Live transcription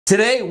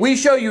Today, we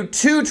show you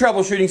 2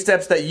 troubleshooting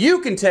steps that you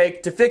can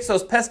take to fix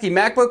those pesky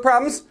MacBook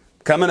problems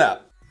coming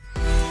up.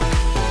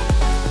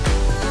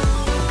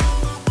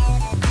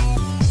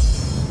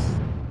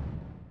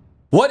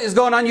 What is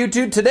going on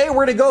YouTube? Today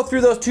we're going to go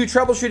through those 2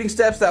 troubleshooting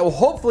steps that will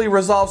hopefully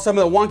resolve some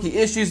of the wonky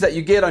issues that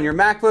you get on your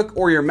MacBook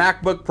or your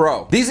MacBook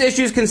Pro. These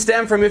issues can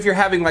stem from if you're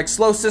having like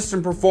slow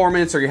system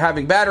performance, or you're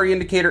having battery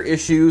indicator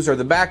issues, or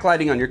the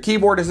backlighting on your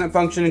keyboard isn't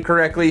functioning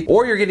correctly,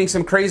 or you're getting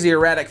some crazy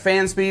erratic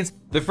fan speeds.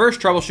 The first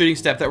troubleshooting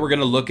step that we're going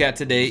to look at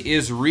today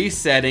is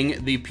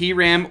resetting the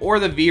PRAM or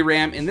the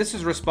VRAM, and this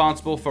is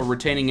responsible for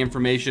retaining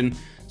information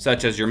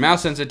such as your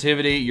mouse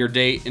sensitivity, your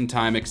date and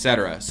time,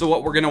 etc. So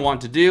what we're going to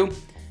want to do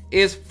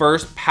is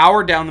first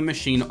power down the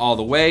machine all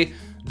the way.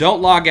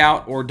 Don't log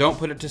out or don't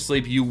put it to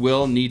sleep. You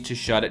will need to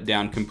shut it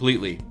down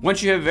completely.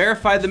 Once you have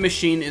verified the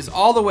machine is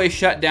all the way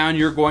shut down,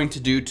 you're going to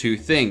do 2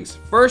 things.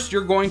 First,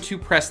 you're going to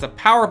press the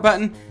power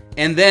button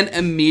and then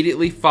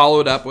immediately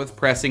follow it up with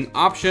pressing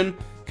Option,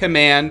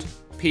 Command,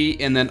 P,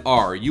 and then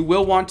R. You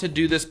will want to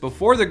do this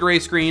before the gray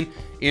screen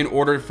in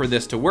order for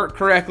this to work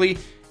correctly,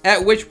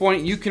 at which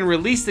point you can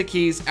release the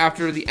keys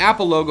after the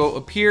Apple logo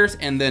appears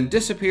and then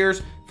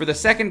disappears for the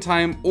second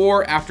time,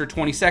 or after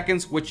 20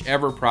 seconds,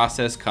 whichever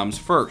process comes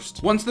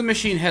first. Once the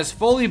machine has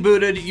fully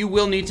booted, you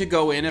will need to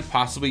go in and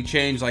possibly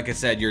change, like I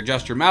said,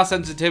 adjust your mouse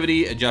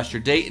sensitivity, adjust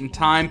your date and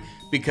time,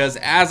 because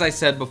as I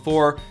said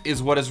before,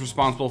 is what is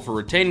responsible for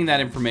retaining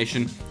that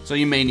information, so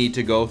you may need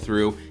to go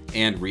through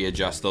and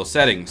readjust those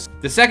settings.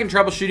 The second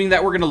troubleshooting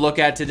that we're going to look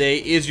at today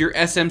is your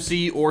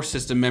SMC or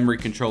system memory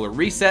controller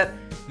reset.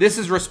 This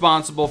is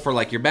responsible for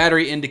like your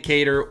battery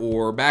indicator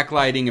or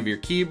backlighting of your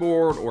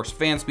keyboard or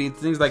fan speeds,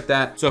 things like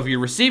that. So if you're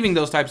receiving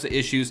those types of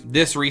issues,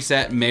 this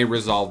reset may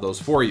resolve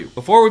those for you.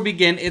 Before we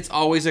begin, it's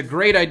always a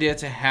great idea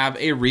to have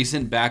a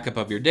recent backup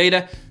of your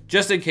data,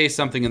 just in case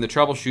something in the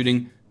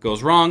troubleshooting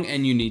goes wrong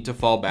and you need to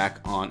fall back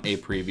on a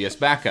previous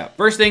backup.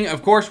 First thing,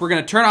 of course, we're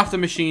gonna turn off the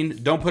machine.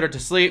 Don't put it to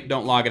sleep,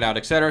 don't log it out,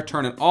 etc.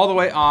 Turn it all the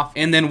way off.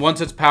 And then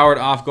once it's powered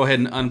off, go ahead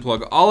and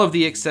unplug all of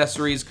the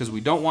accessories because we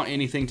don't want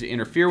anything to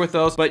interfere with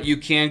those, but you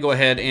can go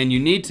ahead and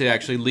you need to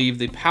actually leave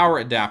the power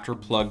adapter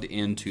plugged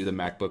into the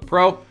MacBook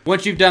Pro.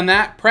 Once you've done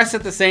that, press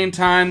at the same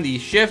time the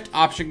Shift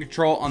Option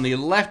Control on the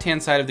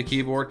left-hand side of the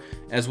keyboard,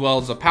 as well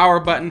as the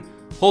power button.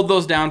 Hold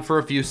those down for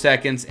a few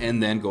seconds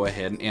and then go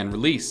ahead and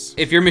release.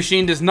 If your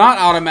machine does not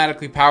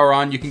automatically power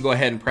on, you can go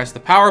ahead and press the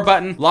power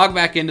button, log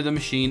back into the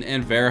machine,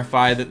 and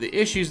verify that the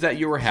issues that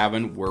you were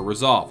having were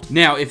resolved.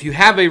 Now, if you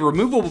have a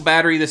removable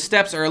battery, the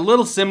steps are a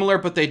little similar,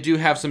 but they do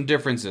have some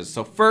differences.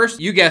 So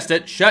first, you guessed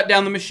it, shut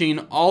down the machine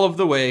all of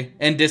the way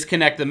and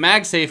disconnect the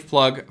MagSafe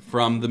plug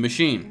from the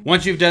machine.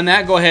 Once you've done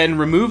that, go ahead and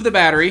remove the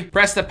battery,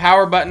 press the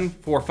power button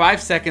for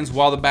 5 seconds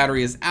while the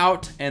battery is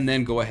out, and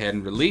then go ahead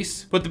and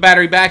release. Put the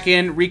battery back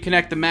in,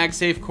 reconnect the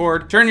MagSafe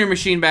cord, turn your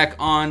machine back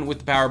on with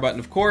the power button,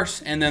 of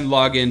course, and then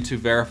log in to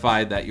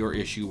verify that your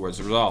issue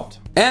was resolved.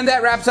 And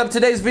that wraps up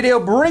today's video,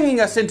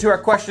 bringing us into our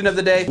question of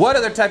the day. What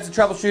other types of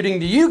troubleshooting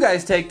do you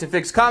guys take to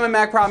fix common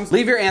Mac problems?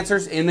 Leave your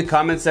answers in the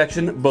comment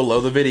section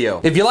below the video.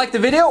 If you liked the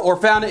video or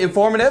found it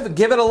informative,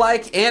 give it a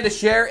like and a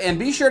share, and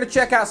be sure to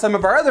check out some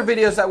of our other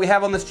videos that we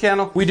have on this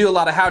channel. We do a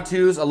lot of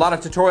how-tos, a lot of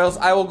tutorials.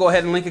 I will go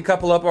ahead and link a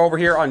couple up over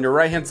here on your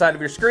right-hand side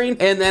of your screen,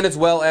 and then as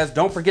well as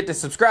don't forget to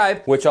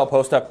subscribe, which I'll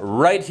post up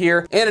right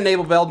here, and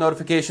enable bell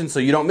notifications so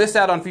you don't miss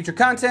out on future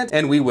content,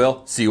 and we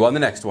will see you on the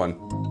next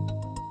one.